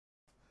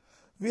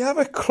We have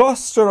a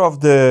cluster of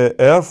the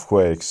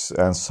earthquakes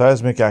and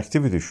seismic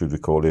activity, should we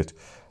call it,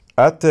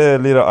 at the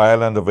little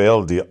island of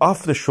Eldey,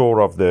 off the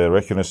shore of the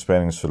Reykjanes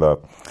Peninsula.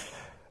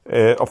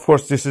 Of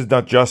course, this is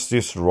not just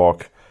this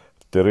rock.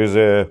 There is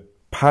a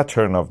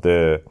pattern of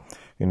the,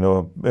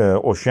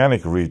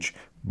 oceanic ridge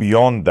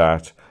beyond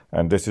that,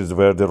 and this is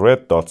where the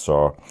red dots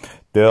are.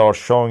 They are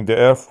showing the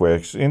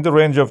earthquakes in the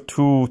range of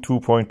 2,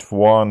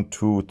 2.1,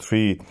 2,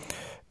 3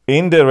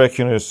 in the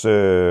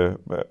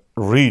Reykjanes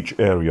ridge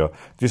area.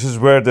 This is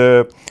where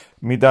the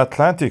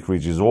mid-Atlantic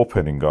ridge is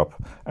opening up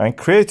and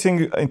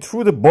creating,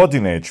 through the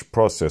bodinage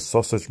process,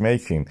 sausage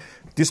making,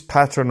 this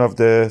pattern of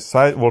the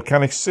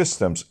volcanic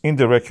systems in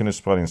the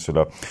Reykjanes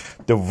Peninsula.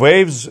 The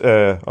waves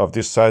of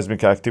this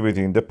seismic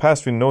activity, in the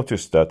past we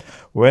noticed that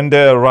when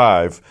they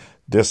arrive,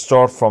 they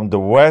start from the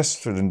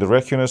west in the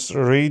Reykjanes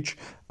ridge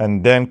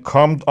and then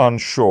come on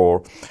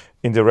shore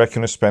in the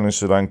Reykjanes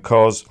Peninsula and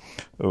cause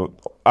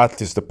at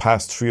least the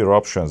past 3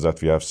 eruptions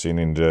that we have seen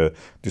in the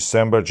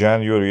December,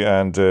 January,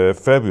 and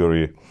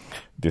February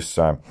this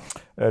time.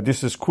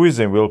 This is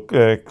squeezing will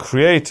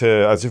create,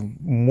 as if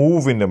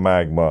moving the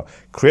magma,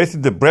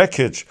 creating the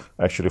breakage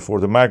actually for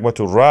the magma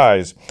to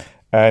rise,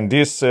 and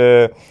this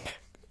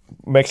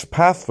makes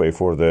pathway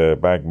for the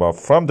magma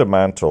from the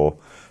mantle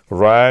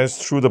rise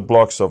through the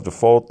blocks of the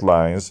fault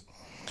lines,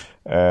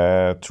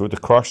 through the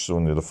crush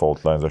zone of the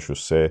fault lines, I should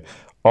say,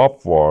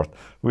 upward,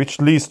 which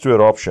leads to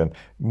eruption.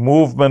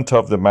 Movement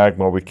of the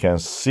magma we can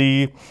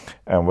see,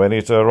 and when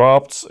it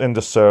erupts in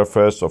the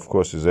surface, of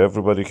course, as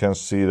everybody can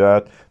see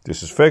that.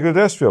 This is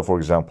Fagradalsfjall, for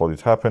example. It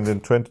happened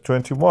in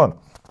 2021,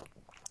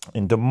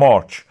 in the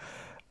March.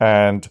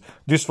 And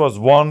this was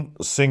one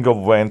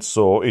single vent,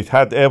 so it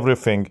had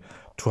everything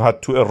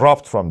had to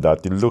erupt from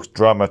that. It looks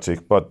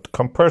dramatic, but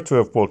compared to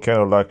a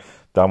volcano like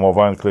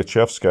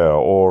Klechevskaya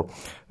or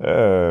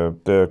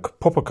the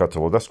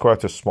Popocatépetl, that's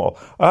quite a small.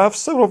 I have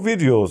several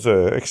videos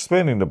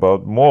explaining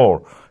about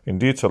more in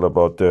detail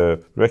about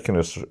the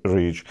Reykjanes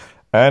ridge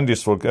and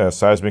this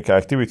seismic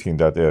activity in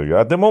that area.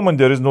 At the moment,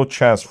 there is no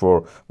chance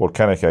for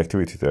volcanic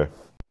activity there.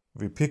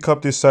 We pick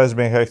up this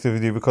seismic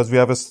activity because we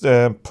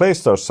have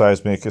placed our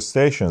seismic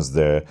stations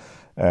there,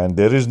 and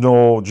there is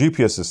no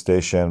GPS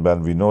station,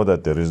 but we know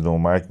that there is no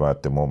magma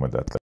at the moment.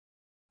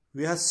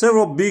 We had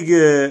several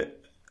big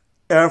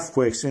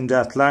earthquakes in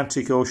the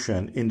Atlantic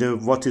Ocean, in the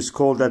what is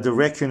called the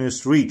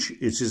Reykjanes ridge.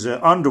 It is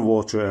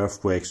underwater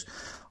earthquakes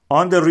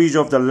on the ridge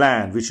of the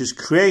land, which is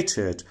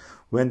created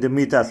when the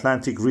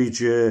mid-Atlantic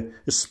ridge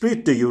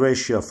split the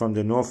Eurasia from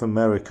the North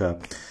America.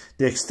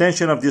 The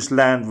extension of this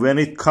land, when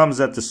it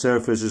comes at the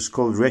surface, is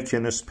called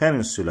Reykjanes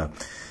Peninsula.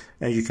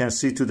 And you can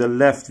see to the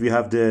left we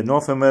have the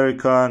North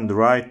America, and the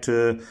right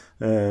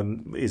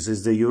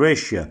is the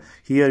Eurasia.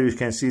 Here you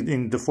can see it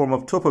in the form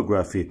of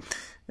topography.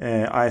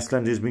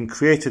 Iceland has been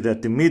created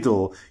at the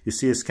middle. You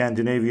see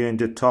Scandinavia in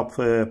the top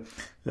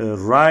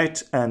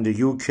right, and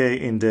the UK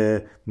in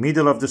the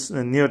middle of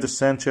the near the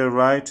center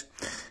right.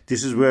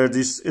 This is where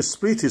this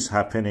split is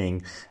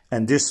happening,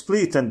 and this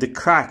split and the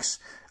cracks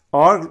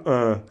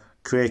are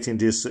creating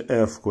these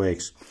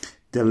earthquakes.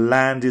 The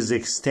land is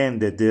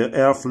extended, the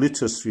earth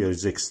lithosphere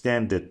is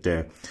extended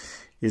there,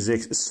 is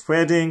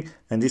spreading,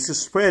 and this is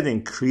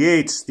spreading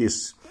creates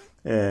this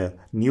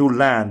new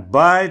land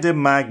by the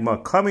magma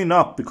coming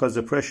up because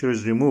the pressure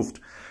is removed.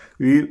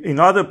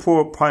 In other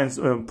parts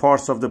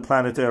of the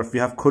planet Earth, we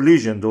have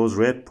collision, those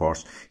red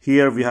parts.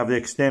 Here we have the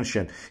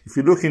extension. If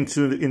you look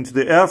into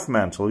the Earth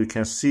mantle, you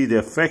can see the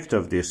effect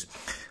of this.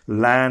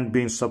 Land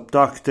being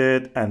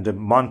subducted and the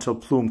mantle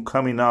plume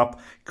coming up,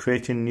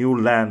 creating new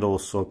land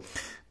also.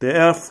 The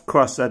Earth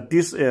crust at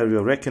this area,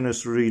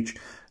 Reykjanes ridge,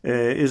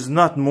 is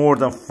not more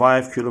than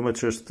 5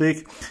 kilometers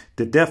thick.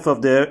 The depth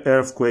of the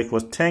earthquake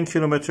was 10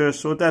 kilometers,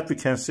 so that we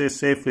can say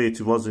safely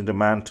it was in the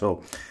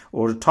mantle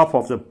or the top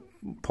of the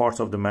part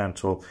of the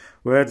mantle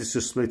where this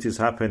split is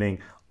happening.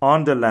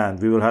 On the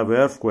land, we will have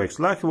earthquakes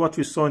like what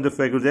we saw in the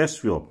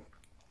Fagradalsfjall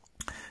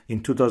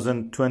in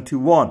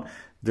 2021,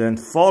 then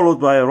followed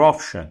by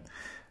eruption.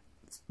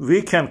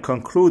 We can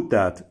conclude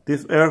that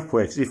these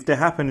earthquakes, if they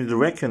happen in the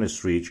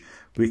Reykjanes ridge,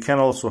 we can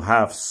also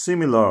have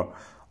similar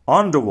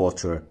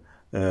underwater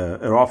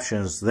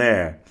eruptions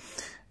there.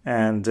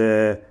 And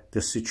the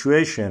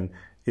situation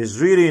is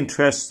really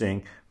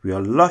interesting. We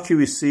are lucky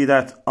we see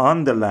that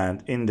on the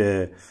land in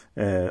the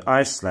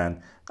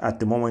Iceland. At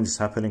the moment it's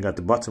happening at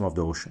the bottom of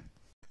the ocean.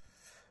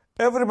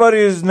 Everybody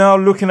is now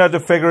looking at the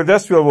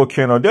Fagradalsfjall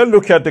volcano. They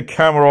look at the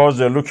cameras,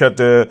 they look at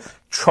the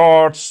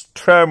charts,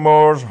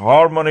 tremors,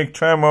 harmonic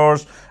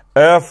tremors,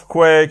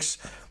 earthquakes,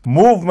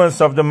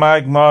 movements of the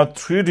magma,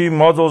 3D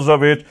models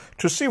of it,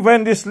 to see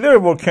when this little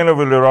volcano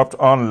will erupt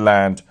on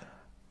land.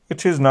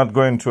 It is not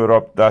going to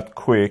erupt that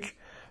quick.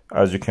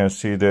 As you can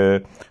see,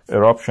 the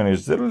eruption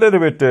is a little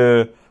bit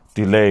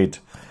delayed.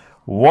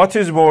 What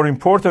is more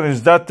important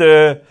is that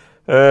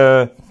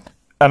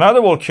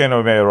another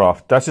volcano may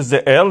erupt. That is the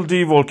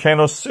Eldey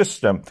volcano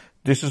system.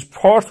 This is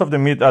part of the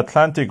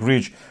mid-Atlantic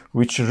ridge,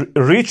 which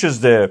reaches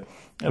the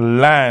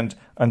land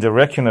and the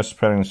Reykjanes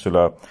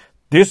Peninsula.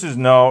 This is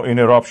now in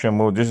eruption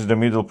mode. This is the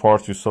middle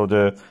part. You saw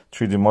the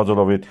 3D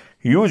model of it.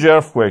 Huge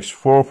earthquakes,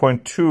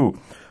 4.2.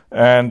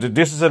 And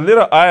this is a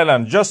little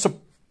island, just a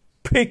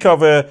peak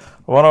of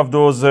one of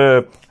those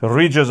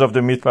ridges of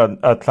the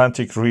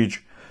Mid-Atlantic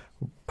ridge,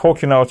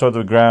 poking out of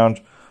the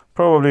ground.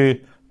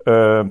 Probably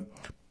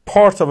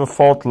part of a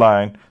fault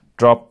line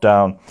dropped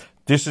down.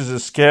 This is a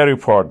scary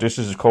part. This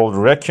is called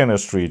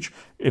Reykjanes Ridge.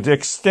 It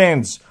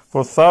extends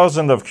for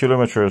thousands of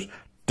kilometers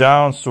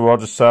down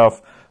toward the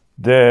south.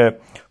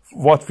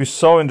 What we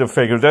saw in the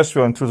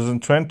Fagradalsfjall in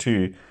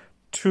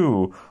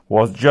 2022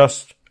 was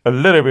just a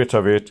little bit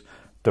of it.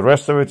 The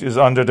rest of it is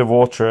under the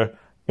water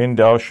in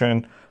the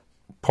ocean,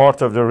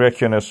 part of the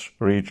Reykjanes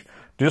Ridge.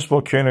 This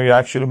volcano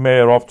actually may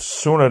erupt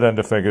sooner than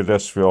the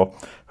Fagradalsfjall.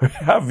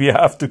 We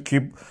have to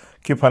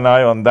keep an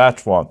eye on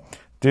that one.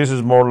 This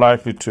is more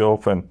likely to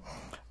open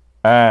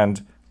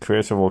and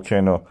create a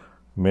volcano,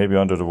 maybe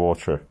under the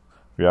water.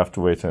 We have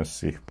to wait and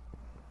see.